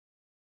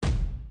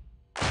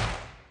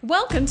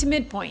Welcome to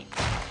Midpoint,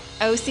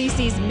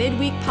 OCC's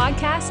midweek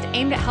podcast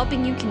aimed at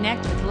helping you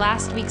connect with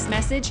last week's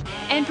message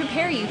and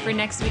prepare you for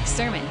next week's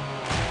sermon.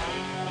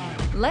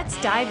 Let's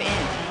dive in.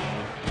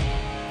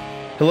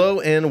 Hello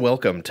and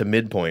welcome to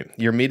Midpoint,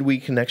 your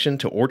midweek connection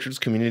to Orchards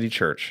Community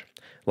Church.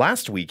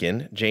 Last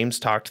weekend, James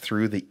talked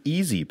through the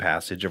easy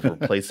passage of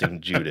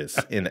replacing Judas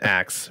in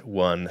Acts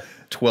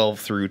 1:12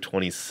 through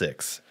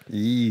 26.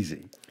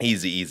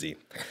 Easy.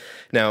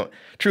 Now,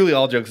 truly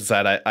all jokes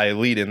aside, I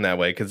lead in that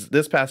way because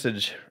this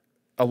passage,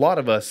 a lot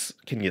of us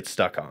can get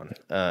stuck on,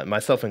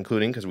 myself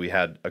including, because we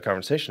had a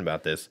conversation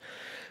about this.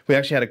 We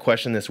actually had a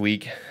question this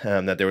week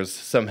that there was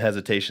some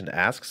hesitation to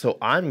ask, so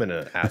I'm going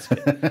to ask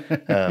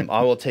it.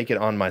 I will take it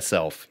on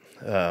myself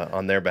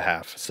on their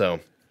behalf. So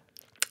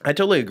I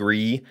totally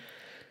agree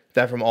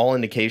that from all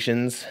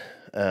indications,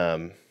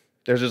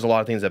 there's just a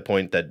lot of things that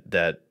point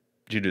that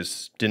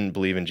Judas didn't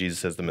believe in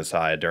Jesus as the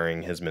Messiah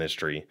during his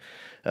ministry.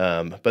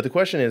 But the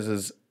question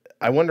is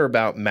I wonder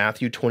about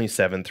Matthew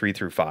 27, 3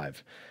 through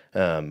 5,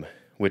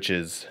 which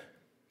is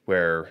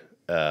where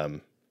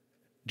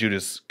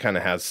Judas kind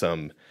of has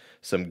some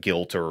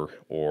guilt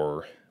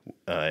or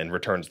and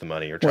returns the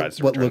money or tries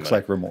to return the money. What looks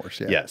like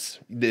remorse, yeah. Yes.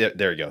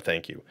 There you go.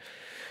 Thank you.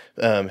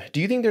 Do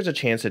you think there's a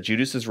chance that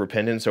Judas's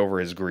repentance over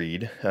his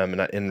greed,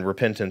 and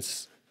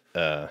repentance,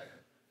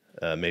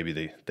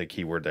 maybe the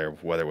key word there,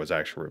 whether it was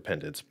actual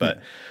repentance, but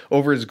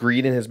over his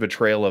greed and his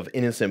betrayal of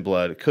innocent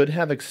blood could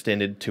have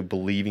extended to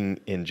believing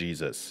in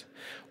Jesus?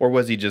 Or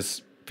was he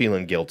just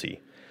feeling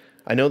guilty?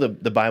 I know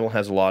the Bible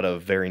has a lot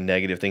of very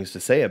negative things to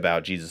say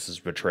about Jesus'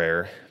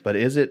 betrayer, but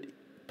is it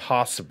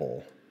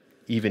possible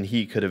even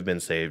he could have been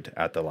saved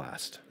at the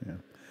last? Yeah.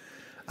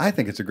 I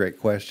think it's a great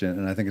question,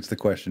 and I think it's the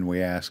question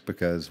we ask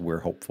because we're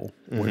hopeful.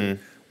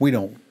 Mm-hmm. We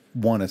don't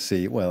want to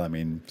see, well, I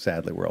mean,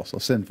 sadly, we're also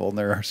sinful, and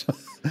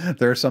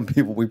there are some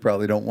people we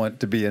probably don't want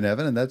to be in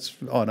heaven, and that's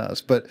on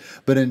us. But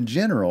in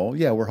general,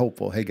 yeah, we're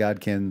hopeful. Hey, God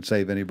can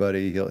save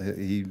anybody.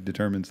 He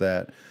determines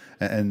that.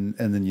 And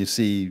then you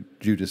see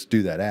Judas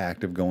do that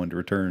act of going to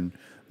return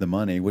the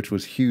money, which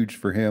was huge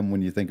for him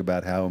when you think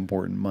about how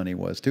important money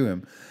was to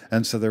him.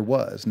 And so there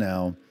was.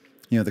 Now,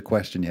 the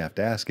question you have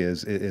to ask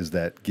is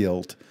that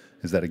guilt?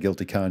 Is that a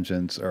guilty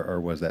conscience,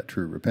 or was that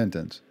true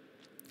repentance?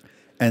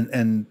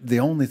 And the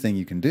only thing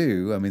you can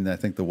do, I mean, I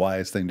think the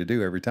wise thing to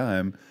do every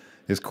time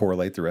is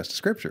correlate the rest of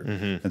Scripture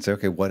and say,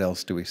 okay, what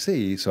else do we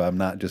see? So I'm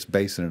not just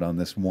basing it on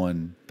this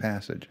one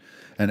passage.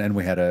 And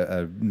we had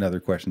another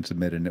question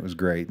submitted, and it was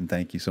great. And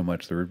thank you so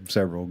much. There were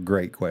several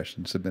great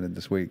questions submitted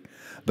this week.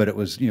 But it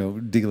was,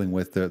 dealing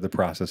with the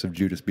process of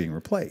Judas being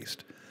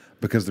replaced.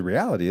 Because the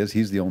reality is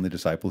he's the only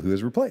disciple who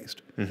is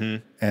replaced.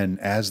 Mm-hmm. And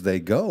as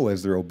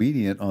they're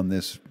obedient on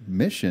this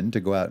mission to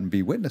go out and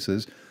be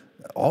witnesses,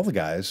 all the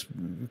guys,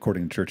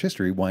 according to church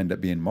history, wind up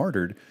being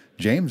martyred.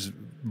 James,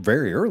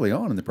 very early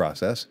on in the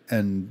process,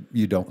 and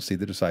you don't see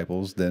the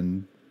disciples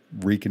then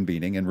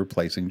reconvening and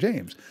replacing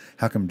James.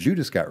 How come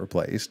Judas got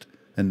replaced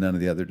and none of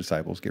the other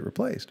disciples get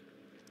replaced?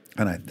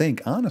 And I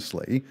think,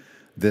 honestly,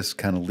 this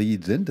kind of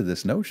leads into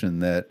this notion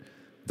that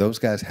those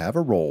guys have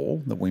a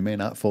role that we may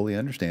not fully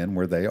understand,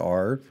 where they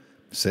are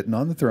sitting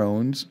on the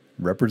thrones,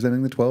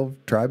 representing the 12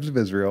 tribes of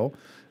Israel.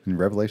 In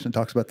Revelation, it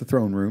talks about the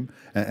throne room,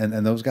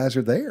 and those guys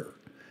are there.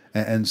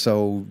 And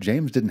so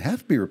James didn't have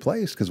to be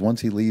replaced, because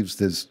once he leaves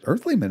his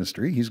earthly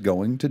ministry, he's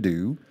going to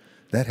do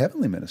that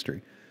heavenly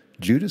ministry.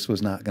 Judas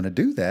was not going to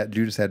do that.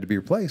 Judas had to be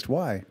replaced.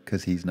 Why?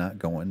 Because he's not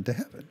going to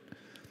heaven.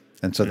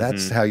 And so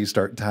that's how you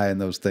start tying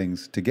those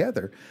things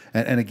together.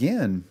 And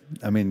again,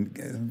 I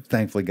mean,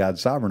 thankfully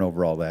God's sovereign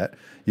over all that.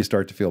 You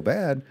start to feel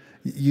bad.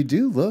 You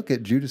do look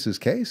at Judas's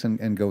case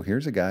and go,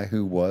 here's a guy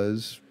who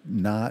was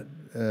not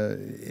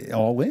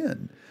all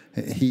in.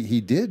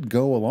 He did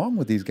go along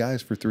with these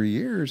guys for 3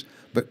 years,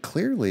 but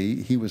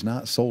clearly he was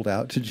not sold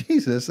out to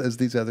Jesus as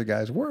these other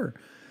guys were.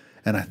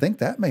 And I think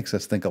that makes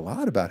us think a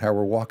lot about how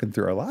we're walking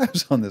through our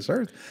lives on this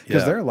earth,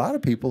 because there are a lot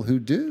of people who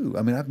do.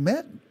 I mean, I've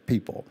met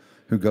people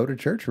who go to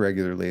church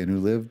regularly and who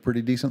live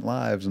pretty decent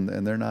lives,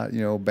 and they're not,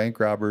 bank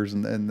robbers,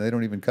 and they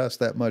don't even cuss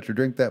that much or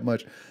drink that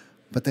much,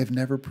 but they've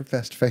never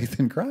professed faith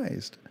in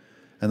Christ.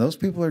 And those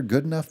people are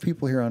good enough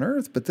people here on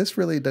earth, but this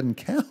really doesn't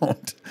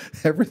count.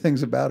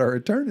 Everything's about our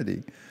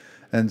eternity.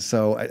 And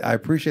so I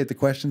appreciate the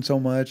question so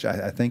much.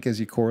 I think as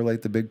you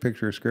correlate the big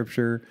picture of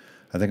Scripture,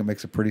 I think it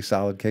makes a pretty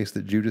solid case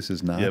that Judas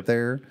is not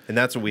there. And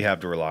that's what we have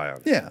to rely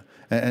on. Yeah.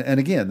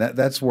 And again,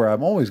 that's where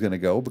I'm always going to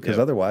go, because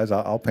otherwise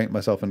I'll paint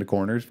myself into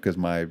corners, because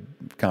my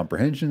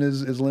comprehension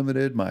is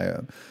limited.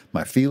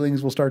 My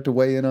feelings will start to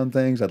weigh in on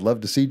things. I'd love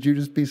to see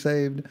Judas be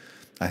saved.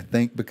 I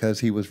think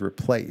because he was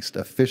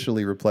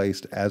officially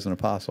replaced as an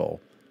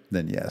apostle,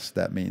 then yes,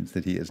 that means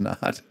that he is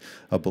not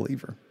a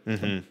believer.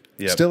 Mm-hmm.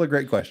 Yep. Still a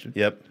great question.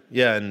 Yep.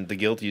 Yeah, and the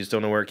guilt, you just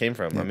don't know where it came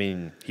from. Yep. I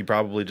mean, he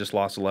probably just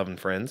lost 11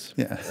 friends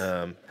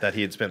that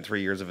he had spent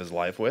 3 years of his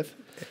life with.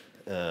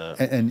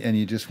 And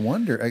you just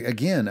wonder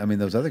again. I mean,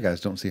 those other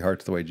guys don't see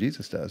hearts the way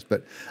Jesus does.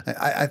 But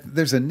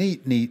there's a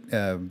neat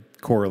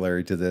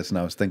corollary to this, and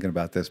I was thinking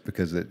about this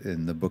because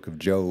in the book of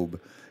Job,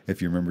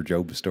 if you remember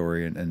Job's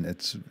story, and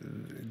it's,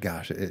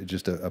 gosh, it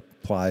just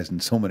applies in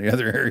so many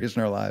other areas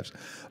in our lives.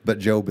 But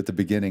Job at the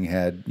beginning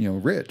had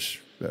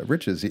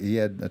riches. He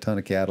had a ton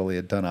of cattle, he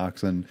had a ton of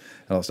oxen, and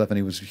all that stuff, and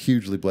he was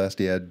hugely blessed.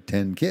 He had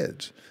 10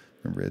 kids.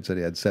 Remember, it said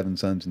he had 7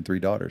 sons and 3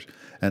 daughters.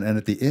 And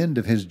at the end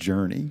of his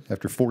journey,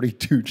 after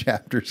 42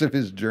 chapters of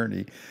his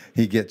journey,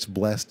 he gets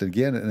blessed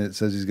again, and it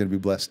says he's going to be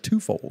blessed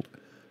twofold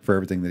for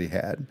everything that he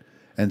had.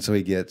 And so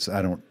he gets,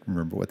 I don't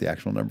remember what the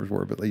actual numbers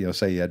were, but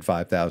say he had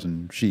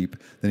 5,000 sheep,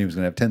 then he was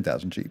going to have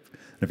 10,000 sheep.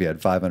 And if he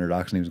had 500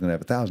 oxen, he was going to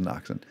have 1,000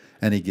 oxen.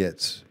 And he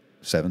gets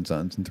 7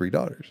 sons and 3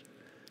 daughters.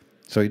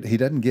 So he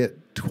doesn't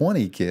get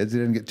 20 kids, he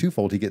doesn't get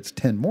twofold, he gets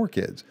 10 more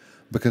kids.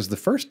 Because the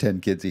first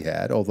 10 kids he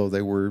had, although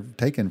they were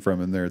taken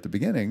from him there at the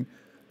beginning,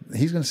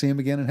 he's going to see him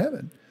again in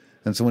heaven.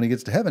 And so when he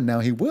gets to heaven, now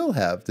he will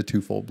have the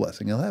twofold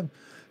blessing. He'll have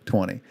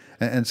 20.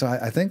 And so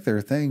I think there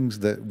are things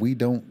that we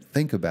don't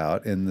think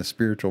about in the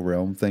spiritual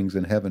realm, things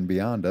in heaven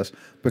beyond us,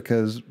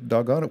 because,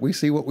 doggone it, we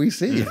see what we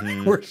see.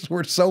 Mm-hmm.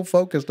 We're so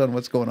focused on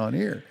what's going on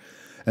here.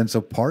 And so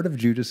part of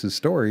Judas's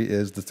story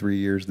is the 3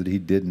 years that he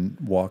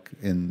didn't walk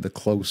in the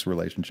close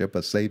relationship,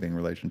 a saving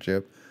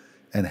relationship,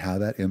 and how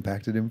that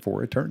impacted him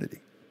for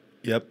eternity.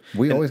 Yep.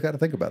 We always got to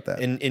think about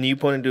that. And you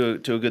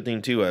pointed to a good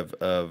thing too of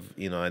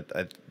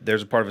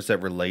there's a part of us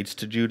that relates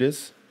to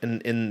Judas,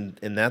 and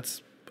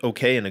that's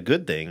okay and a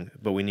good thing,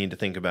 but we need to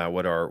think about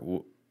what are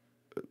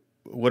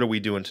we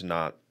doing to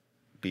not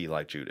be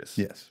like Judas.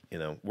 Yes.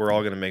 We're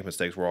all going to make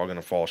mistakes, we're all going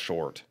to fall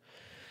short.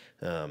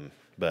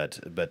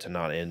 But to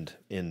not end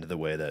the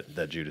way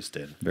that Judas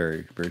did.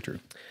 Very, very true.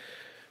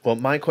 Well,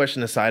 my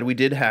question aside, we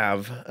did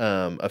have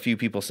a few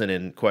people send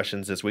in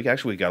questions this week.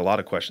 Actually, we got a lot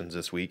of questions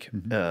this week,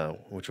 mm-hmm.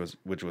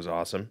 which was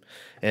awesome.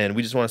 And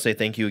we just want to say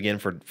thank you again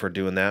for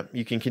doing that.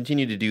 You can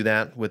continue to do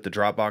that with the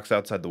Dropbox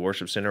outside the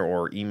worship center,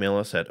 or email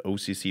us at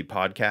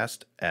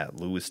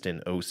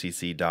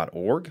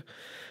occpodcast@lewistonocc.org.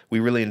 We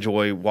really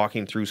enjoy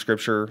walking through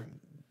Scripture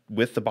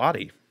with the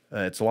body.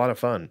 It's a lot of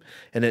fun,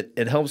 and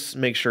it helps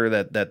make sure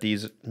that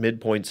these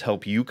midpoints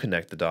help you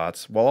connect the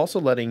dots while also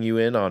letting you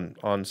in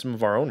on some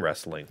of our own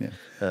wrestling. Yeah.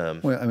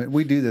 Well, I mean,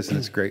 we do this, and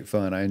it's great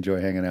fun. I enjoy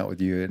hanging out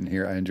with you in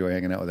here. I enjoy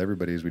hanging out with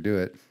everybody as we do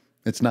it.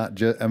 It's not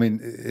just, I mean,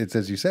 it's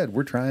as you said,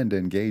 we're trying to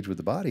engage with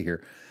the body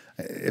here.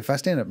 If I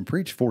stand up and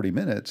preach 40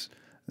 minutes,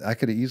 I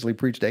could have easily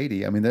preached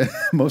 80. I mean,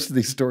 most of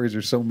these stories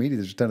are so meaty.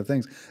 There's a ton of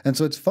things. And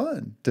so it's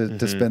fun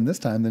to spend this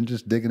time than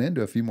just digging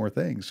into a few more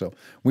things. So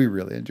we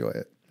really enjoy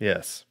it.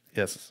 Yes.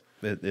 Yes,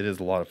 it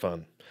is a lot of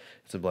fun.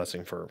 It's a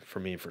blessing for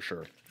me, for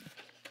sure.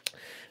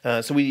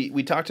 So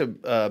we talked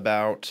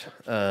about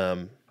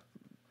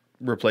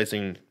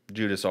replacing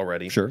Judas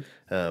already. Sure.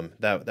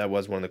 That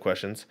was one of the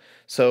questions.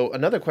 So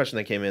another question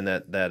that came in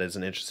that is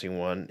an interesting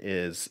one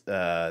is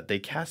they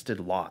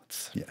casted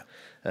lots. Yeah.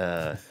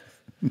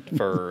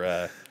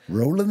 For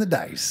rolling the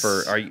dice.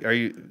 Are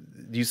you?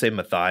 Do you say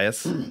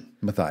Matthias?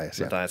 Matthias.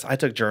 Yeah. Matthias. I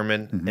took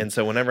German, and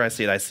so whenever I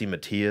see it, I see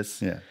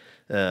Matthias. Yeah.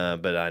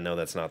 But I know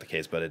that's not the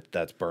case, but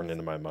that's burned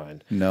into my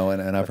mind. No,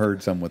 and I've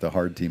heard some with a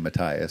hard T,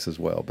 Matthias, as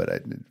well.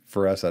 But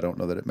for us, I don't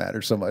know that it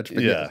matters so much.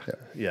 But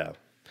yeah.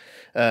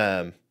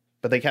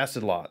 But they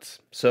casted lots.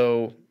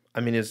 So,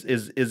 I mean, is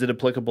it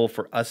applicable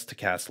for us to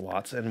cast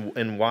lots?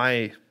 And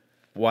why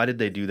did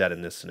they do that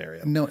in this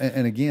scenario? No,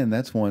 and again,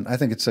 that's one, I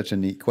think it's such a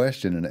neat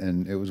question,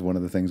 and it was one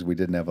of the things we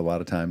didn't have a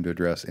lot of time to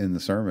address in the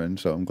sermon,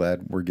 so I'm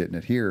glad we're getting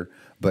it here.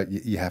 But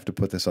you have to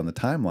put this on the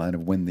timeline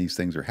of when these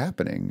things are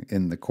happening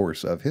in the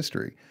course of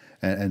history.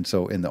 And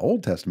so in the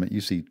Old Testament,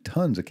 you see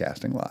tons of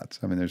casting lots.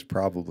 I mean, there's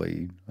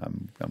probably,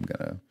 I'm going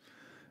to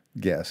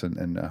guess,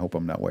 and I hope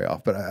I'm not way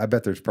off, but I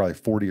bet there's probably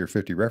 40 or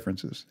 50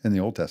 references in the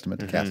Old Testament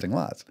to casting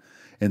lots.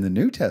 In the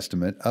New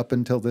Testament, up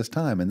until this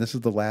time, and this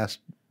is the last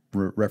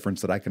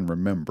reference that I can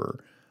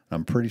remember,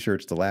 I'm pretty sure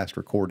it's the last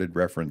recorded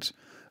reference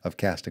of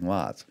casting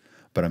lots.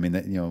 But I mean,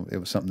 it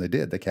was something they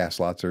did. They cast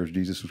lots as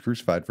Jesus was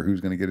crucified for who's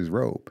going to get his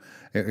robe.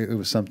 It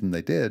was something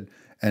they did.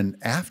 And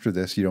after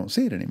this, you don't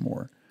see it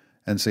anymore.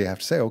 And so you have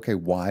to say, okay,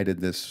 why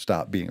did this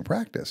stop being a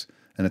practice?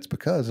 And it's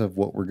because of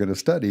what we're going to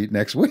study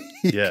next week.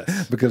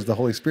 Yes. Because the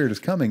Holy Spirit is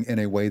coming in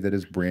a way that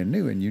is brand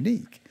new and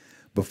unique.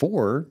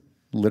 Before,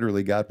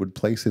 literally, God would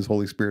place his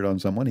Holy Spirit on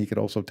someone. He could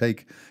also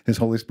take his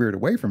Holy Spirit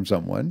away from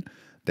someone.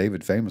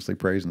 David famously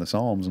prays in the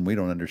Psalms, and we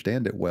don't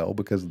understand it well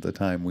because of the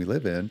time we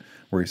live in,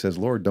 where he says,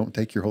 Lord, don't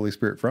take your Holy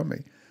Spirit from me.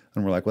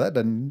 And we're like, well, that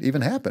doesn't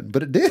even happen.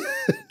 But it did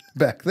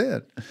back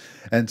then.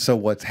 And so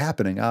what's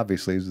happening,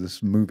 obviously, is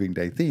this moving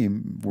day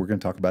theme. We're going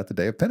to talk about the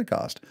day of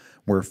Pentecost,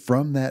 where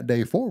from that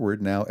day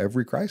forward, now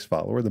every Christ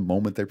follower, the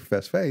moment they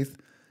profess faith,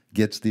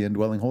 gets the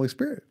indwelling Holy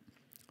Spirit.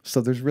 So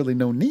there's really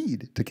no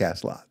need to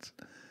cast lots.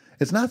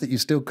 It's not that you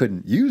still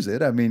couldn't use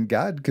it. I mean,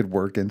 God could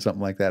work in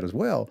something like that as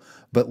well.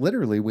 But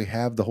literally, we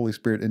have the Holy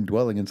Spirit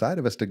indwelling inside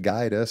of us to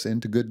guide us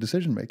into good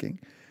decision-making.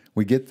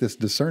 We get this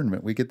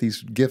discernment. We get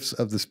these gifts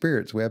of the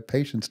spirits. We have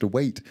patience to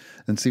wait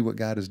and see what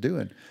God is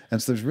doing.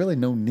 And so there's really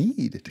no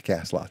need to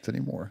cast lots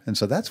anymore. And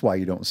so that's why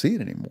you don't see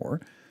it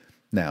anymore.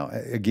 Now,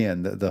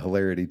 again, the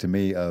hilarity to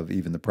me of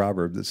even the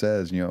proverb that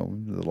says, the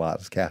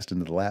lot is cast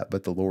into the lap,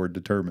 but the Lord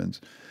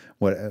determines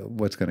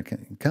what's going to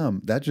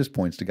come. That just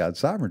points to God's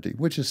sovereignty,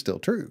 which is still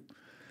true.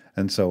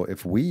 And so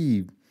if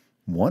we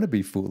want to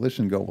be foolish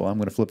and go, well, I'm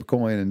going to flip a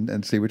coin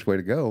and see which way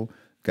to go,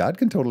 God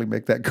can totally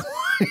make that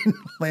coin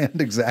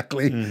land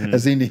exactly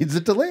as he needs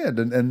it to land.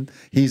 And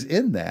he's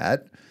in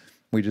that.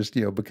 We just,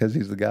 because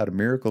he's the God of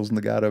miracles and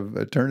the God of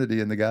eternity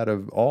and the God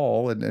of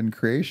all and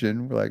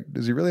creation, we're like,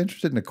 is he really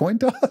interested in a coin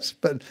toss?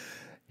 But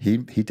he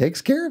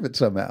takes care of it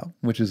somehow,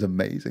 which is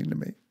amazing to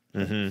me.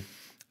 Mm-hmm.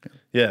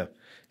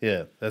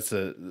 Yeah. That's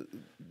an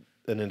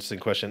interesting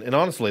question. And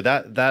honestly,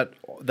 that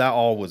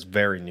all was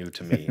very new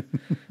to me.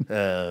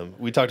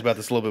 We talked about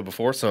this a little bit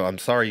before, so I'm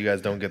sorry you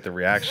guys don't get the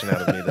reaction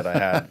out of me that I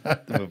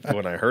had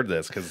when I heard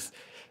this, because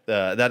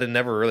that had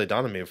never really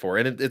dawned on me before.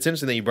 And it's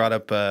interesting that you brought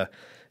up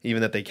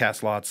even that they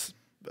cast lots.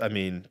 I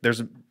mean,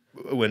 there's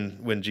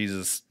when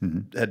Jesus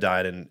had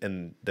died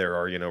and they're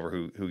arguing over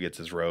who gets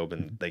his robe,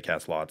 and they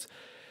cast lots.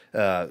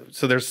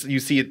 So you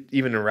see it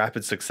even in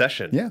rapid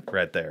succession,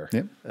 right there.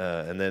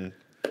 Yeah.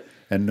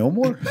 And no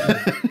more.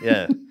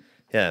 Yeah.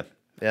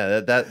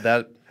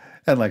 That.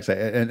 And like I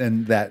say,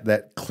 and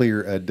that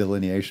clear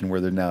delineation where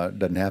there now it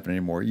doesn't happen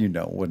anymore.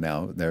 Well,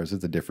 now there's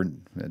a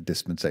different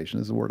dispensation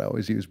is the word I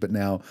always use, but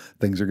now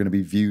things are going to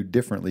be viewed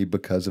differently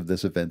because of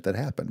this event that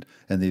happened,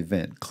 and the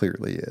event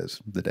clearly is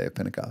the day of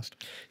Pentecost.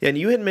 Yeah, and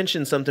you had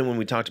mentioned something when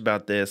we talked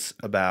about this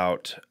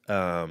about.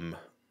 I'm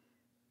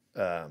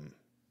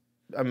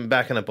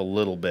backing up a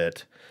little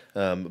bit,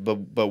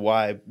 but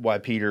why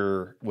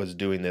Peter was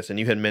doing this, and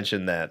you had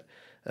mentioned that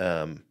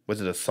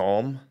was it a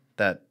psalm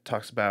that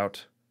talks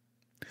about.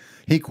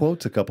 He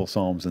quotes a couple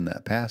Psalms in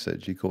that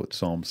passage. He quotes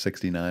Psalm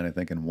 69, I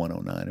think, and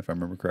 109, if I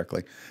remember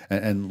correctly.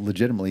 And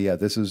legitimately,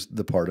 this is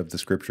the part of the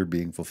scripture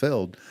being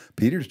fulfilled.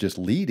 Peter's just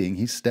leading.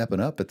 He's stepping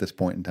up at this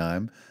point in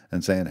time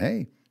and saying,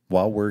 hey,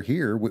 while we're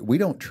here, we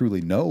don't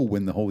truly know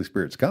when the Holy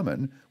Spirit's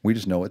coming. We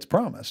just know it's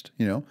promised,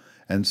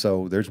 And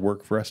so there's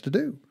work for us to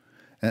do.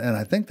 And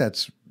I think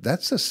that's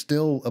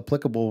still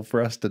applicable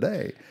for us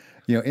today.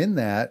 In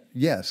that,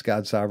 yes,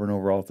 God's sovereign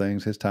over all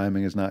things. His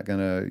timing is not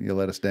going to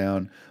let us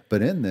down.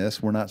 But in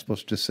this, we're not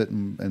supposed to just sit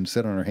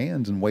on our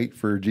hands and wait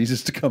for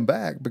Jesus to come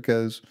back,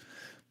 because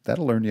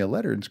that'll learn you a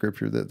letter in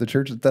Scripture. The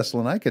church at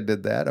Thessalonica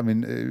did that. I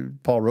mean,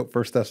 Paul wrote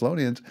 1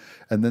 Thessalonians,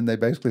 and then they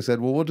basically said,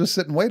 well, we'll just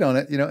sit and wait on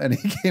it, And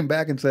he came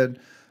back and said,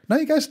 no,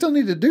 you guys still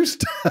need to do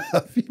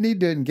stuff. You need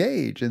to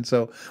engage. And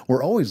so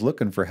we're always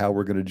looking for how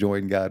we're going to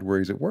join God where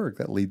he's at work.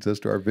 That leads us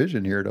to our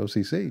vision here at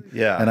OCC.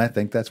 Yeah. And I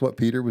think that's what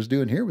Peter was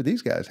doing here with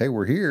these guys. Hey,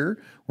 we're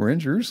here. We're in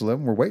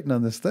Jerusalem. We're waiting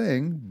on this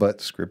thing,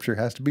 but Scripture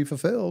has to be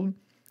fulfilled.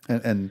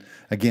 And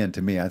again,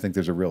 to me, I think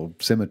there's a real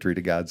symmetry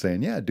to God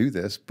saying, do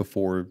this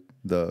before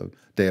the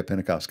day of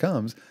Pentecost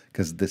comes,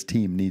 because this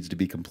team needs to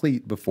be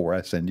complete before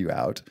I send you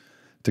out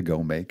to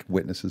go make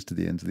witnesses to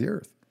the ends of the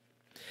earth.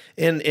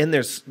 And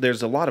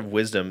there's a lot of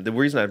wisdom. The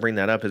reason I bring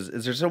that up is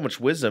there's so much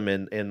wisdom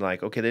in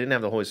like, okay, they didn't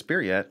have the Holy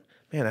Spirit yet.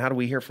 Man, how do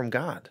we hear from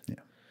God? Yeah.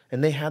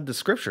 And they had the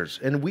Scriptures,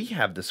 and we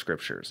have the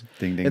Scriptures.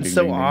 Ding, ding, and ding,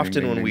 so ding, often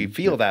ding, ding, when ding, we ding.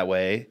 feel that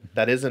way,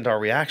 that isn't our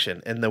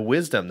reaction. And the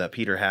wisdom that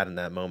Peter had in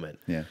that moment.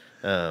 Yeah.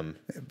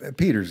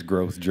 Peter's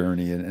growth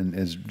journey and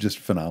is just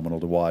phenomenal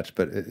to watch,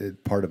 but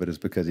part of it is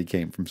because he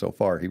came from so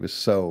far. He was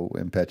so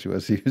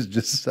impetuous. He was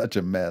just such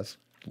a mess.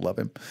 Love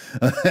him.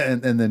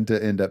 and then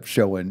to end up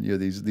showing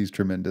these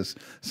tremendous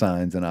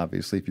signs, and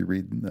obviously if you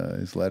read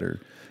his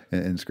letter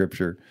in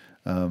Scripture,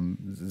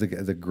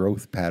 the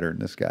growth pattern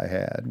this guy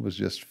had was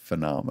just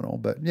phenomenal.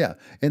 But yeah,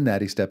 in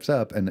that he steps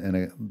up,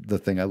 and the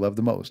thing I love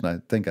the most, and I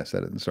think I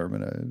said it in the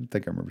sermon, I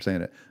think I remember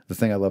saying it, the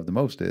thing I love the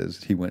most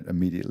is he went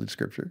immediately to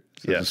Scripture.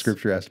 So the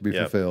Scripture has to be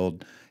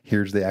fulfilled.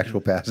 Here's the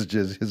actual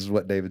passages. This is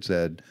what David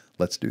said.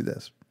 Let's do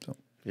this. So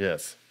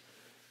yes.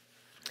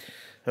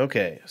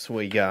 Okay, so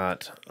we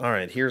got, all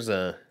right, here's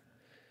a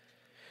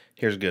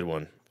good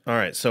one. All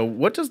right, so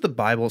what does the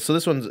Bible, so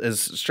this one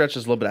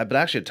stretches a little bit, but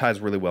actually it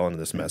ties really well into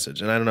this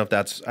message. And I don't know if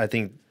that's, I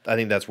think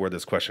that's where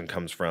this question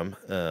comes from.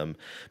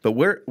 But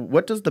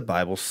what does the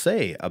Bible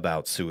say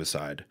about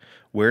suicide?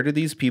 Where do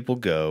these people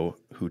go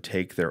who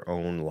take their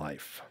own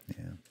life?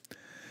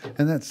 Yeah.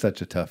 And that's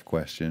such a tough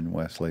question,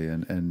 Wesley.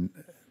 And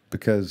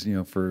because,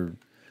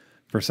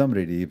 for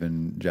somebody to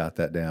even jot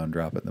that down,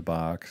 drop it in the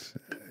box,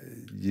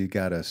 you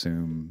got to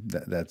assume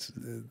that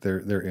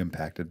they're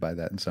impacted by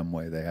that in some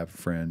way. They have a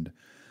friend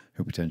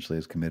who potentially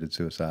has committed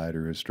suicide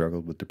or has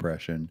struggled with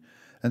depression,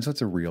 and so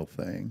it's a real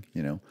thing.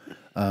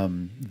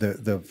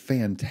 The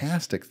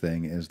fantastic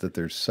thing is that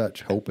there's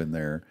such hope in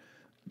there.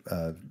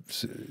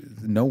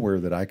 Nowhere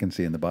that I can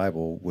see in the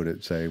Bible would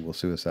it say, well,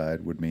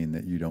 suicide would mean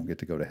that you don't get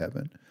to go to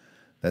heaven.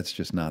 That's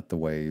just not the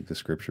way the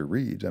Scripture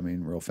reads. I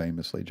mean, real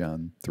famously,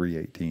 John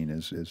 3:18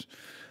 is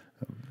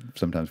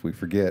sometimes we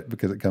forget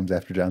because it comes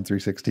after John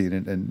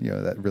 3:16, and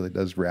that really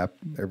does wrap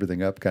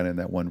everything up kind of in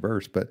that one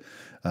verse. But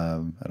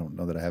I don't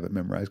know that I have it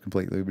memorized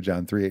completely. But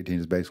John 3:18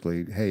 is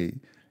basically, hey,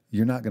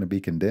 you're not going to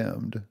be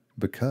condemned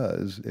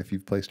because if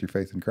you've placed your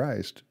faith in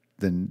Christ,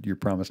 then you're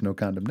promised no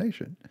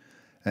condemnation.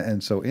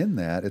 And so in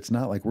that, it's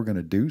not like we're going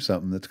to do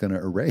something that's going to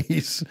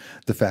erase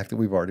the fact that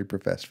we've already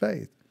professed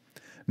faith.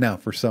 Now,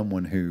 for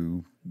someone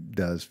who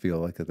does feel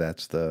like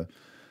that's the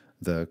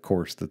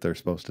course that they're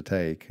supposed to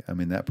take, I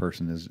mean, that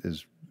person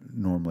is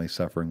normally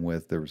suffering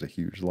with, there was a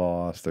huge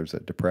loss, there's a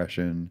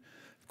depression.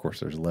 Of course,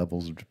 there's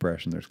levels of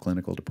depression, there's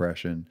clinical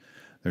depression.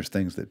 There's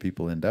things that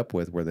people end up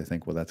with where they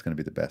think, well, that's going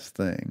to be the best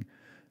thing.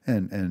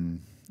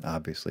 And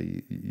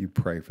obviously, you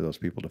pray for those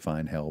people to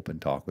find help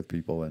and talk with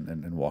people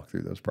and walk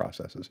through those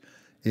processes.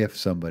 If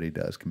somebody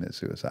does commit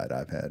suicide,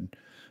 I've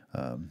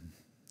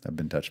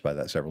been touched by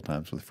that several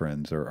times with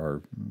friends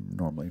or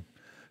normally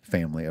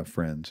family of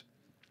friends.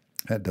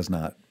 That does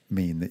not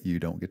mean that you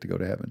don't get to go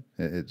to heaven.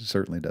 It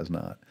certainly does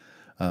not.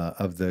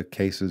 Of the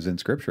cases in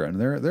Scripture,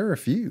 and there are a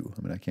few.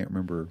 I mean, I can't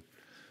remember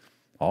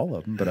all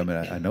of them, but I mean,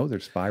 I know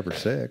there's 5 or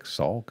 6.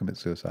 Saul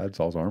commits suicide.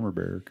 Saul's armor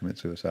bearer commits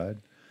suicide.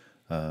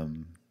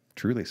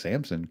 Truly,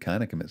 Samson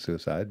kind of commits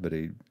suicide, but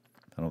I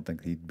don't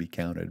think he'd be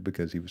counted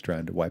because he was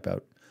trying to wipe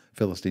out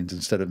Philistines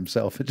instead of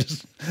himself. It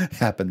just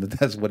happened that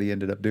that's what he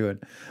ended up doing.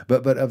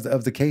 But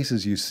of the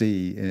cases you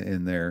see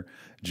in there,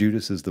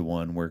 Judas is the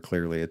one where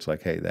clearly it's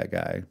like, hey, that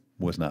guy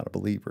was not a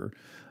believer.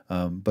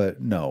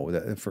 But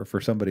no,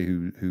 for somebody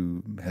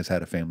who has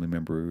had a family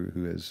member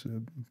who has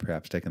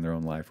perhaps taken their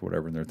own life or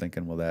whatever, and they're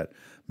thinking, well, that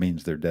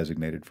means they're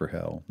designated for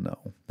hell. No,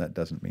 that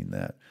doesn't mean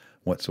that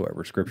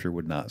whatsoever. Scripture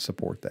would not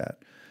support that.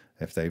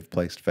 If they've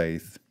placed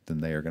faith,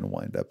 then they are going to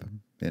wind up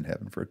in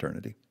heaven for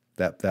eternity.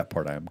 That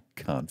part I am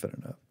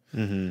confident of.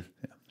 Mm-hmm.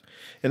 Yeah.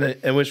 And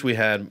I wish we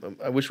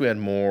had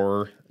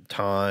more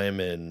time,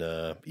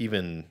 and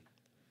even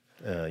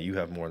you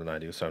have more than I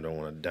do, so I don't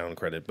want to down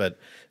credit, but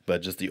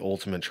just the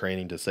ultimate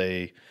training to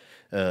say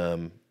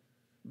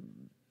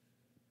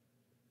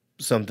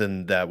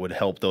something that would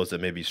help those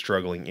that may be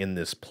struggling in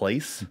this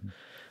place.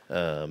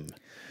 Mm-hmm.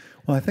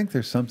 Well, I think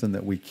there's something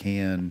that we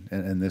can,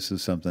 and this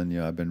is something,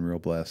 I've been real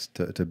blessed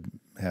to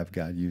have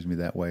God use me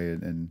that way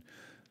and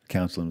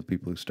counseling with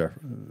people who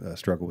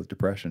struggle with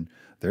depression.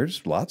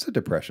 There's lots of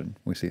depression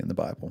we see in the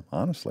Bible,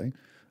 honestly.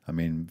 I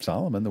mean,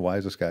 Solomon, the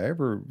wisest guy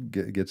ever,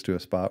 gets to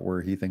a spot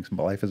where he thinks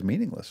life is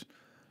meaningless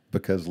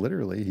because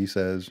literally he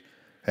says,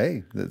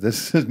 hey,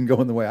 this isn't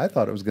going the way I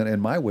thought it was going to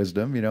in my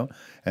wisdom,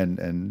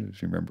 and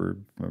if you remember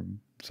a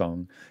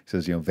song, he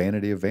says,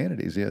 vanity of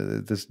vanities,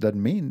 this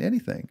doesn't mean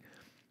anything.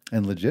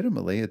 And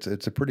legitimately,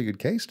 it's a pretty good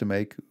case to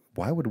make.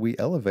 Why would we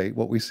elevate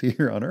what we see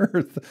here on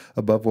earth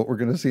above what we're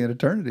going to see in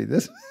eternity?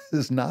 This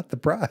is not the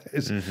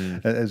prize.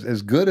 Mm-hmm.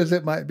 As good as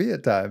it might be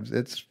at times,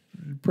 it's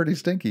pretty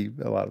stinky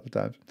a lot of the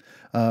times.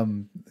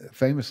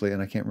 Famously, and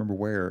I can't remember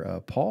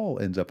where, Paul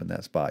ends up in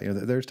that spot.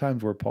 There's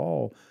times where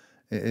Paul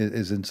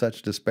is in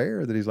such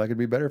despair that he's like, it'd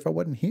be better if I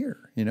wasn't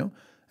here,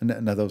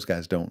 And now those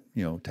guys don't,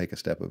 take a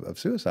step of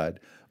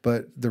suicide.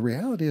 But the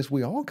reality is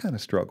we all kind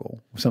of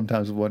struggle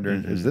sometimes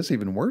wondering, mm-hmm. is this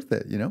even worth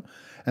it,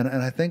 And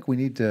I think we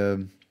need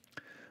to,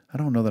 I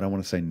don't know that I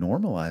want to say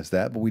normalize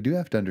that, but we do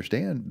have to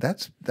understand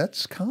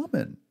that's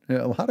common.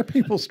 A lot of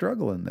people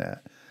struggle in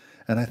that.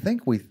 And I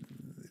think we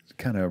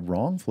kind of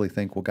wrongfully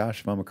think, well,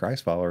 gosh, if I'm a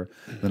Christ follower,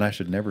 then I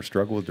should never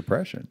struggle with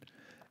depression.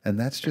 And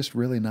that's just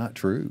really not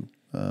true.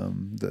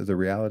 The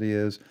reality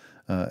is,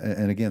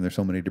 and again, there's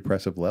so many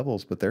depressive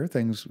levels, but there are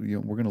things, we're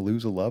going to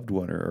lose a loved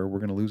one or we're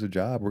going to lose a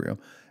job,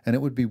 and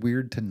it would be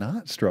weird to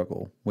not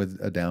struggle with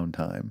a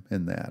downtime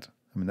in that.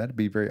 I mean, that'd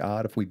be very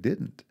odd if we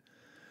didn't.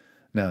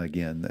 Now,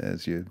 again,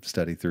 as you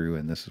study through,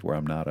 and this is where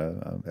I'm not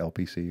a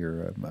LPC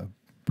or a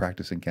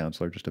practicing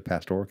counselor, just a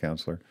pastoral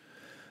counselor,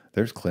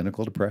 there's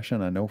clinical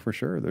depression. I know for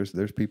sure.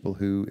 There's people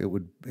who it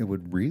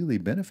would really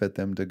benefit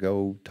them to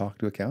go talk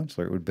to a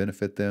counselor. It would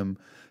benefit them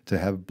to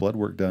have blood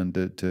work done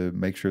to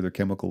make sure their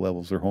chemical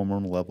levels, their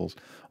hormonal levels,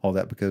 all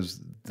that, because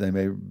they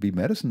may be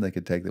medicine they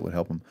could take that would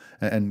help them.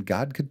 And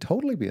God could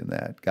totally be in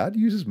that. God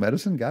uses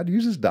medicine. God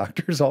uses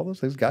doctors, all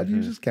those things. God mm-hmm.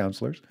 uses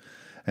counselors.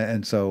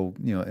 And so,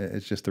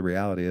 it's just the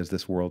reality is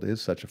this world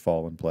is such a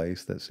fallen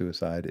place that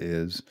suicide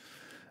is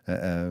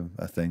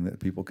a thing that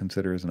people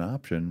consider as an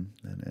option.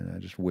 And I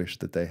just wish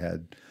that they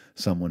had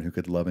someone who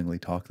could lovingly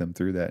talk them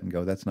through that and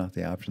go, that's not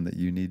the option that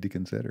you need to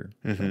consider.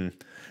 Mm-hmm.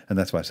 So, and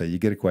that's why I say you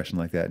get a question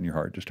like that and your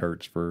heart just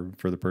hurts for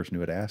the person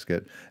who would ask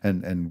it,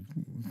 and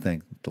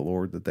thank the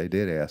Lord that they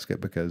did ask it,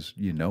 because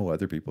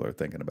other people are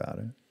thinking about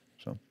it.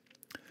 So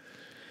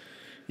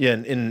yeah,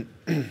 and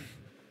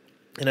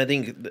I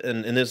think,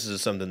 and this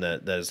is something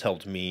that has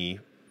helped me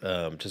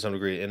to some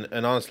degree,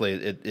 and honestly,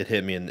 it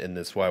hit me in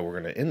this, why we're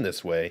going to end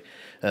this way,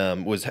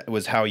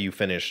 was how you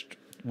finished.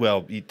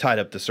 Well, you tied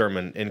up the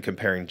sermon in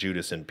comparing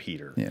Judas and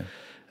Peter,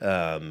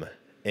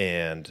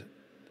 and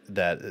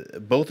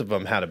that both of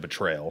them had a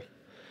betrayal,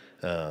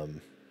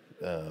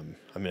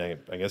 I mean,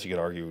 I guess you could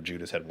argue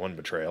Judas had one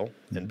betrayal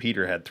and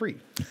Peter had three.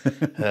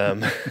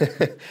 Um,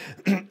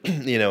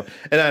 you know,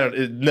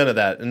 and none of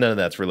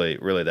that's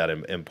really that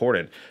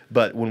important.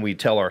 But when we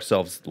tell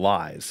ourselves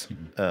lies,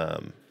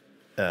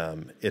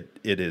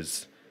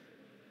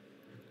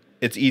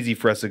 it's easy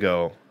for us to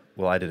go,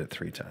 well, I did it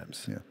 3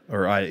 times,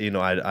 or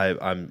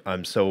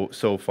I'm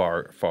so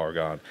far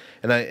gone,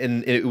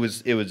 and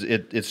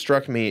it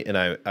struck me, and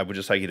I would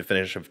just like you to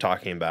finish of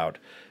talking about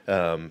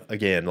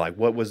again, like,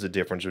 what was the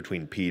difference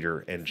between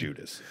Peter and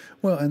Judas?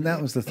 Well, and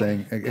that was the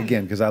thing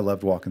again, because I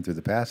loved walking through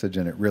the passage,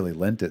 and it really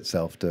lent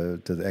itself to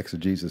the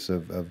exegesis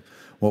of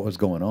what was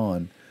going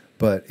on.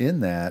 But in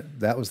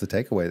that was the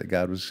takeaway that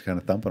God was kind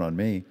of thumping on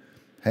me.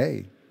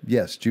 Hey,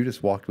 yes,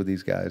 Judas walked with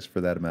these guys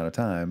for that amount of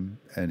time,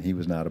 and he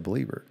was not a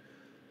believer.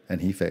 And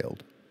he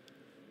failed.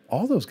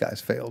 All those guys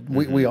failed.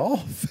 We all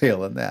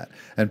fail in that.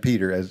 And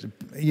Peter, as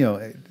you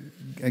know,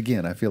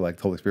 again, I feel like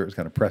the Holy Spirit was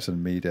kind of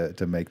pressing me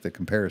to make the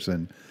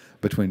comparison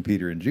between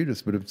Peter and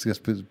Judas, but it's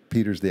just because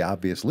Peter's the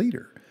obvious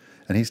leader.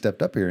 And he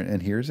stepped up here,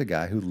 and here's a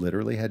guy who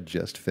literally had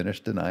just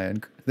finished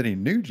denying that he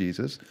knew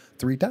Jesus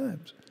 3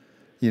 times.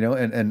 You know,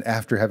 and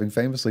after having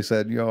famously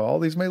said, you know, all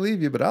these may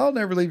leave you, but I'll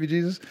never leave you,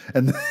 Jesus.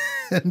 And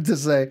to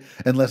say,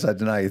 unless I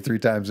deny you 3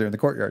 times there in the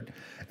courtyard.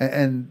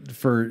 And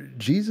for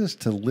Jesus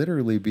to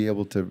literally be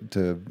able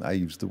to I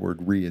use the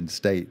word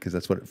reinstate because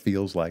that's what it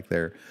feels like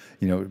there.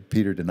 You know,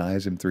 Peter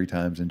denies him 3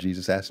 times and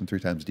Jesus asks him 3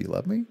 times, do you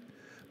love me?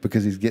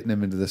 Because he's getting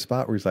him into the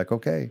spot where he's like,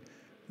 okay,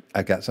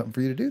 I got something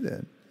for you to do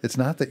then. It's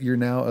not that you're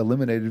now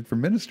eliminated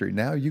from ministry.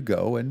 Now you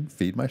go and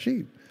feed my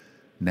sheep.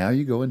 Now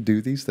you go and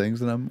do these things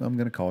that I'm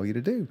going to call you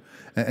to do.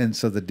 And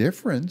so the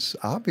difference,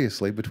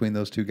 obviously, between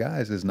those 2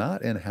 guys is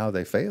not in how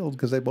they failed,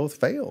 because they both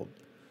failed.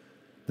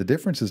 The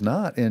difference is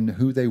not in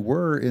who they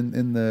were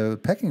in the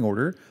pecking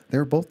order. They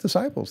were both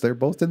disciples. They're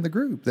both in the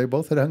group. They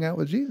both had hung out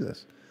with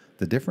Jesus.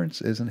 The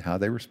difference is in how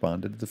they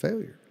responded to the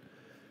failure.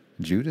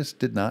 Judas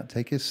did not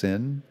take his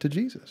sin to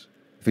Jesus.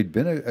 If he'd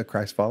been a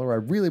Christ follower, I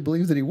really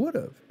believe that he would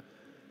have.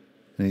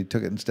 And he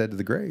took it instead to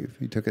the grave.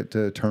 He took it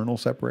to eternal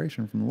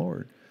separation from the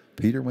Lord.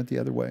 Peter went the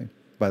other way.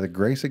 By the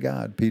grace of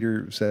God,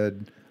 Peter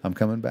said, I'm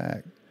coming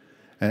back.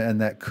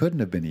 And that couldn't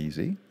have been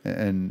easy.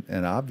 And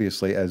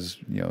obviously, as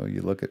you know,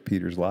 you look at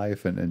Peter's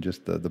life and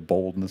just the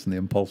boldness and the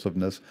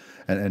impulsiveness,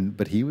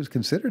 but he was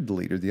considered the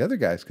leader. The other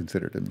guys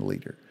considered him the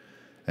leader.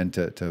 And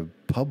to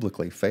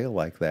publicly fail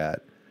like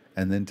that,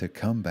 and then to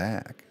come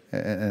back.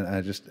 And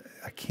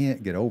I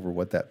can't get over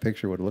what that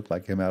picture would look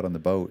like, him out on the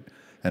boat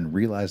and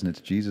realizing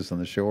it's Jesus on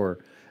the shore.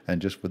 And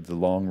just with the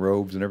long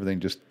robes and everything,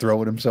 just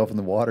throwing himself in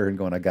the water and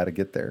going, I got to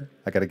get there.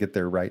 I got to get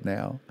there right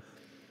now.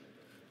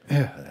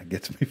 Yeah, that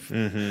gets me.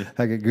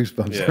 I get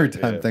goosebumps every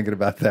time thinking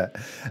about that.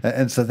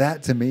 And so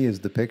that to me is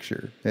the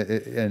picture.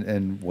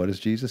 And what does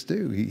Jesus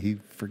do? He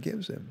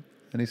forgives him.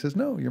 And he says,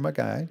 no, you're my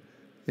guy.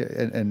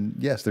 And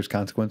yes, there's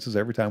consequences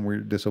every time we're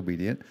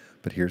disobedient.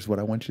 But here's what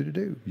I want you to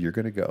do. You're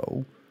going to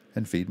go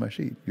and feed my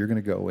sheep. You're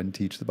going to go and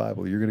teach the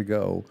Bible. You're going to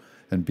go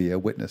and be a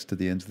witness to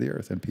the ends of the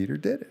earth. And Peter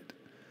did it.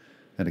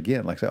 And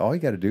again, like I said, all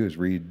you got to do is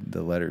read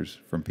the letters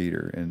from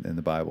Peter in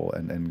the Bible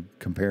and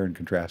compare and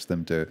contrast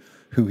them to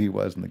who he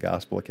was in the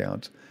gospel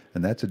accounts.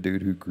 And that's a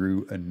dude who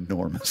grew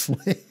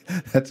enormously.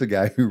 That's a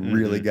guy who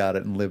really got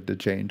it and lived a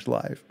changed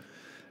life.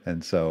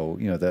 And so,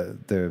 you know,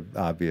 the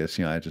obvious,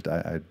 you know,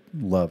 I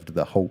loved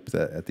the hope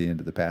that at the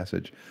end of the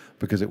passage,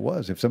 because it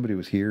was, if somebody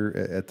was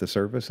here at the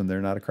service and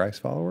they're not a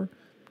Christ follower,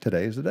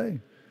 today is the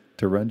day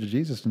to run to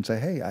Jesus and say,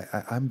 hey,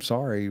 I'm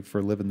sorry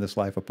for living this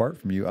life apart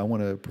from you. I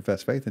want to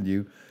profess faith in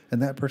you.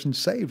 And that person's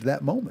saved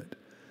that moment.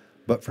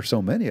 But for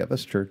so many of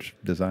us, church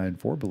designed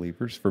for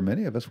believers, for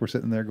many of us, we're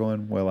sitting there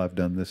going, well, I've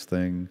done this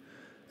thing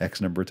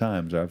X number of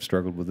times. I've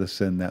struggled with this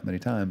sin that many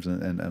times,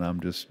 and I'm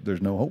just,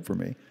 there's no hope for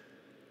me.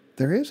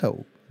 There is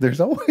hope.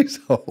 There's always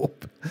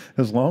hope.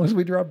 As long as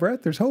we draw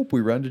breath, there's hope. We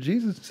run to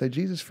Jesus and say,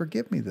 Jesus,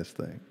 forgive me this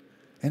thing.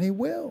 And he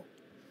will.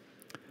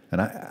 And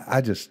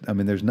I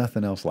mean, there's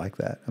nothing else like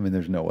that. I mean,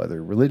 there's no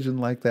other religion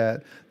like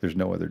that. There's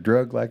no other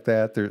drug like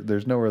that.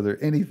 There's no other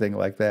anything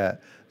like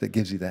that that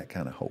gives you that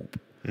kind of hope.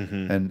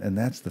 And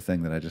that's the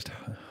thing that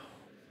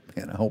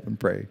I hope and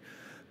pray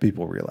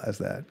people realize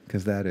that,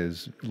 because that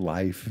is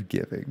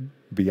life-giving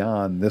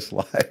beyond this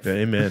life.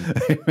 Amen.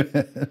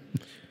 Amen.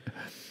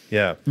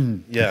 Yeah.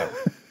 Yeah.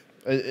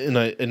 And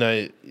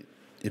I,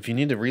 if you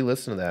need to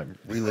re-listen to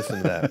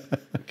that,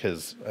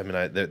 because I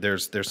mean,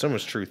 there's so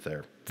much truth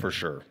there for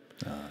sure.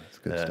 Oh, that's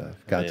good stuff.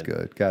 God's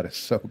good. God is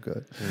so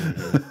good.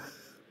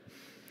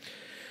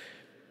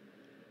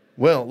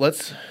 Well,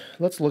 let's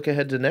look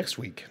ahead to next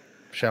week,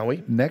 shall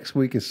we? Next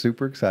week is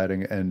super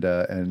exciting, and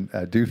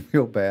I do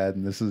feel bad,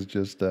 and this is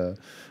just the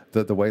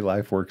way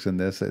life works in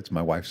this. It's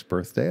my wife's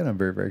birthday, and I'm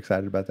very, very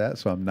excited about that,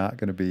 so I'm not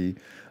going to be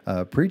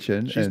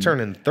preaching. She's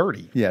turning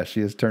 30. Yeah,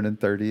 she is turning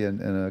 30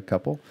 in a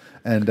couple.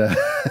 And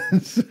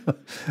so,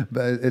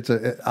 but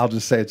I'll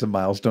just say it's a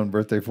milestone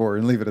birthday for her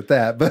and leave it at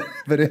that.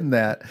 But in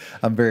that,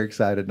 I'm very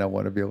excited, and I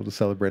want to be able to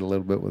celebrate a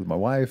little bit with my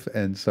wife.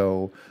 And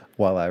so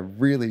while I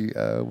really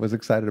was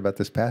excited about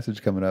this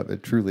passage coming up,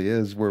 it truly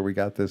is where we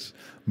got this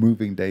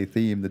moving day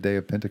theme, the day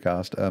of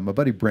Pentecost. My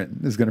buddy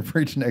Brenton is going to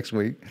preach next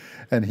week,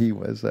 and he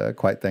was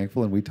quite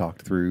thankful, and we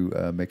talked through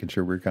making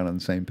sure we're kind of on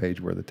the same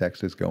page where the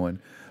text is going.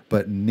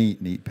 But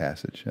neat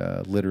passage.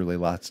 Literally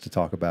lots to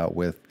talk about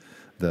with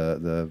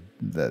the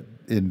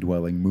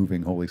indwelling,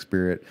 moving Holy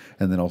Spirit,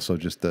 and then also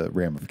just the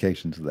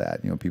ramifications of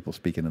that. People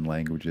speaking in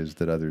languages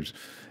that others,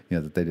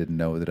 that they didn't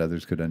know that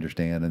others could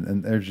understand,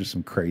 and there's just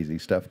some crazy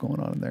stuff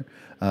going on in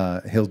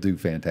there. He'll do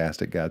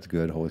fantastic. God's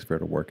good. Holy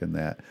Spirit will work in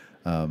that.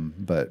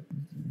 But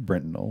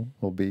Brenton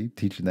will be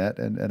teaching that,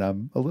 and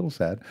I'm a little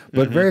sad,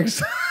 but very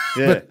excited.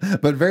 Yeah.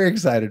 But very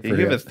excited for him.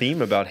 You have a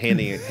theme about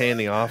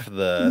handing off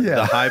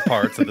the high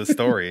parts of the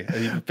story.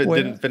 You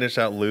didn't finish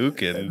out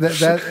Luke, and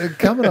that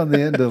coming on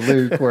the end of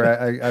Luke,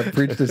 where I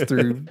preached us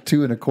through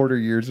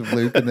 2.25 years of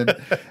Luke, and then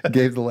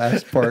gave the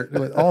last part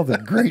with all the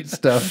great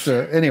stuff.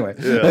 So anyway,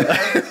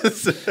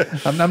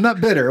 I'm not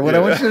bitter. What I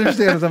want you to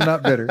understand is I'm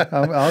not bitter.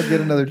 I'll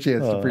get another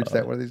chance to preach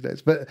that one of these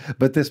days.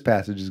 But this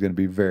passage is going to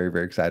be very,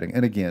 very exciting.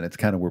 And again, it's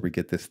kind of where we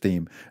get this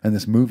theme, and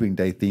this moving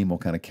day theme will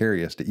kind of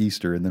carry us to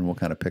Easter, and then we'll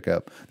kind of pick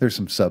up. There's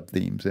some sub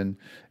themes in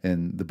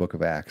the book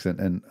of Acts,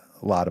 and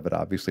a lot of it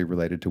obviously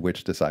related to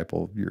which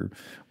disciple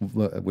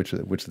which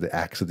of the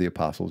Acts of the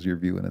Apostles you're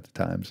viewing at the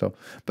time. So,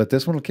 but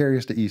this one will carry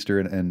us to Easter,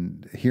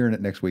 and hearing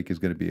it next week is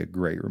going to be a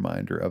great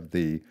reminder of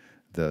the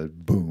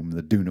boom,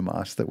 the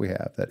dunamis that we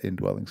have, that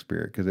indwelling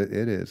Spirit, because it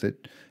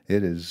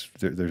is.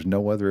 There's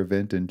no other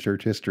event in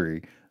church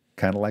history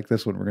kind of like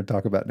this one we're going to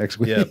talk about next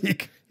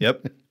week.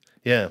 Yep.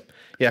 Yeah.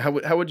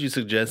 How would you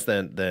suggest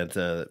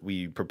that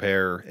we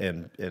prepare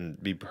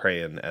and be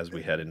praying as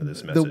we head into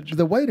this message?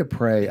 The way to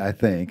pray, I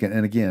think,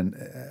 and again,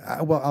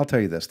 I'll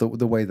tell you this: the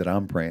way that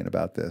I'm praying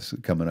about this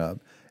coming up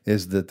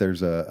is that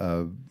there's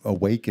a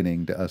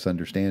awakening to us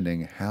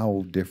understanding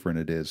how different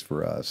it is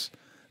for us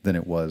than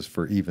it was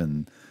for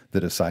even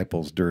the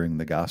disciples during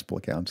the gospel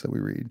accounts that we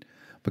read,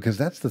 because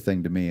that's the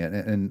thing to me,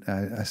 and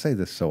I say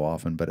this so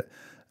often, but.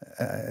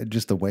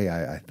 Just the way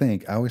I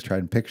think, I always try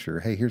and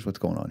picture, hey, here's what's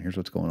going on. Here's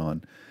what's going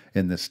on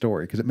in this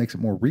story, because it makes it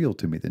more real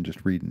to me than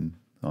just reading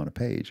on a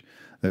page.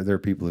 There are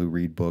people who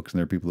read books, and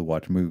there are people who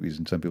watch movies,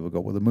 and some people go,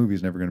 well, the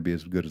movie's never going to be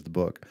as good as the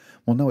book.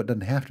 Well, no, it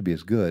doesn't have to be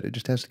as good. It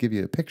just has to give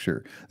you a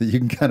picture that you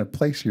can kind of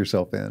place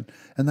yourself in,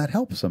 and that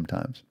helps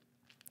sometimes.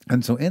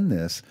 And so in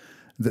this,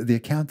 the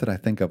account that I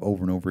think of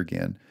over and over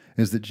again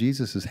is that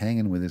Jesus is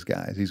hanging with his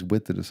guys. He's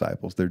with the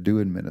disciples. They're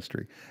doing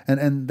ministry.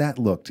 And that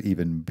looked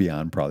even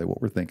beyond probably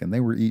what we're thinking. They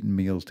were eating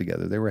meals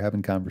together. They were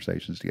having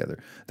conversations together.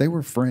 They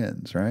were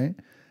friends, right?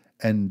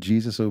 And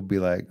Jesus will be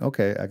like,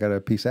 okay, I got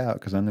to peace out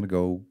because I'm going to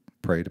go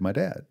pray to my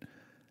dad.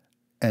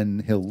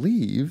 And he'll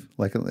leave,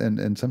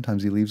 and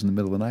sometimes he leaves in the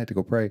middle of the night to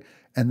go pray,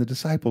 and the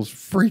disciples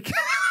freak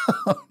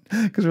out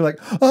because they're like,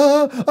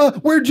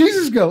 where'd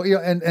Jesus go?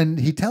 And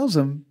he tells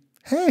them,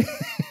 hey,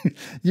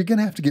 you're going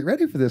to have to get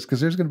ready for this because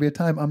there's going to be a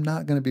time I'm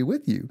not going to be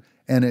with you.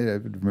 And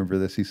remember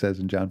this, he says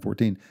in John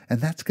 14, and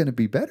that's going to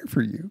be better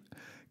for you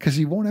because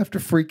you won't have to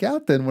freak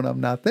out then when I'm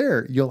not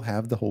there. You'll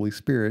have the Holy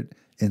Spirit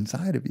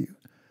inside of you.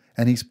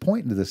 And he's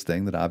pointing to this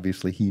thing that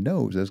obviously he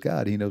knows as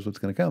God. He knows what's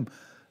going to come.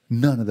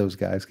 None of those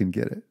guys can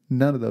get it.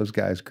 None of those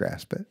guys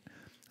grasp it.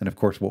 And of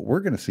course, what we're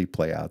going to see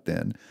play out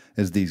then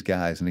is these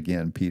guys, and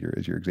again, Peter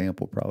is your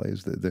example, probably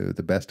is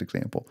the best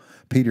example.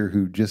 Peter,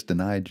 who just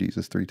denied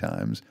Jesus 3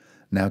 times,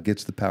 now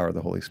gets the power of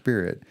the Holy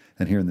Spirit.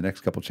 And here in the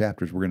next couple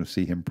chapters, we're going to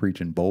see him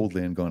preaching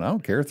boldly and going, I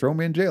don't care, throw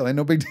me in jail. Ain't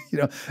no big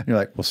deal. And you're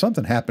like, well,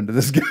 something happened to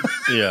this guy.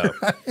 Yeah.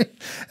 Right?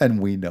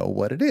 And we know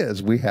what it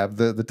is. We have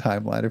the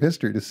timeline of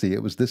history to see.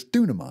 It was this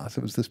dunamis.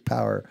 It was this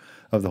power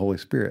of the Holy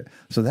Spirit.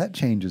 So that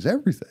changes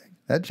everything.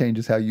 That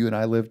changes how you and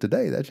I live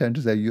today. That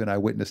changes how you and I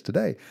witness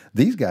today.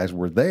 These guys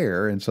were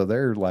there, and so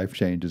their life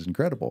change is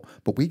incredible.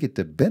 But we get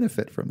to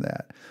benefit from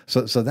that.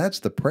 So that's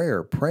the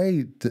prayer.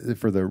 Pray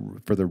for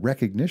the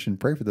recognition.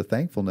 Pray for the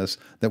thankfulness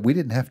that we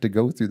didn't have to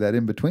go through that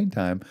in between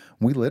time.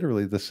 We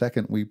literally, the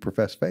second we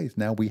profess faith,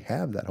 now we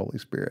have that Holy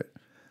Spirit.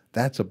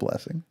 That's a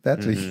blessing.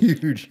 That's a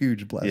huge,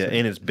 huge blessing. Yeah,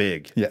 and it's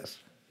big. Yes.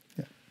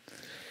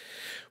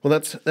 Well,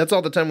 that's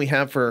all the time we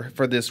have for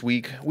this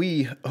week.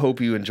 We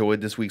hope you enjoyed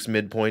this week's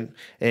Midpoint,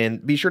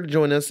 and be sure to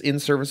join us in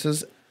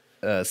services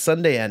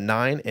Sunday at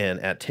 9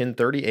 and at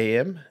 10:30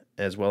 a.m.,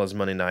 as well as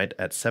Monday night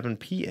at 7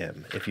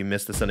 p.m. If you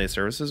miss the Sunday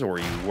services or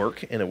you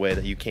work in a way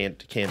that you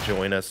can't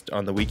join us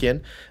on the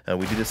weekend,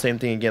 we do the same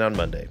thing again on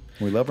Monday.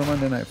 We love our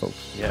Monday night,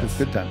 folks. Yes. It's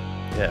a good time.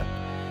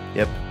 Yeah.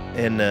 Yep.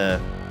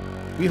 And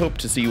we hope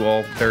to see you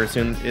all very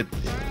soon.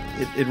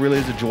 It really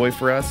is a joy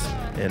for us.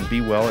 And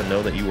be well and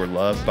know that you are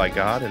loved by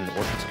God and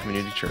Orchards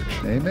Community Church.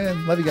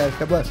 Amen. Love you guys.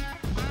 God bless.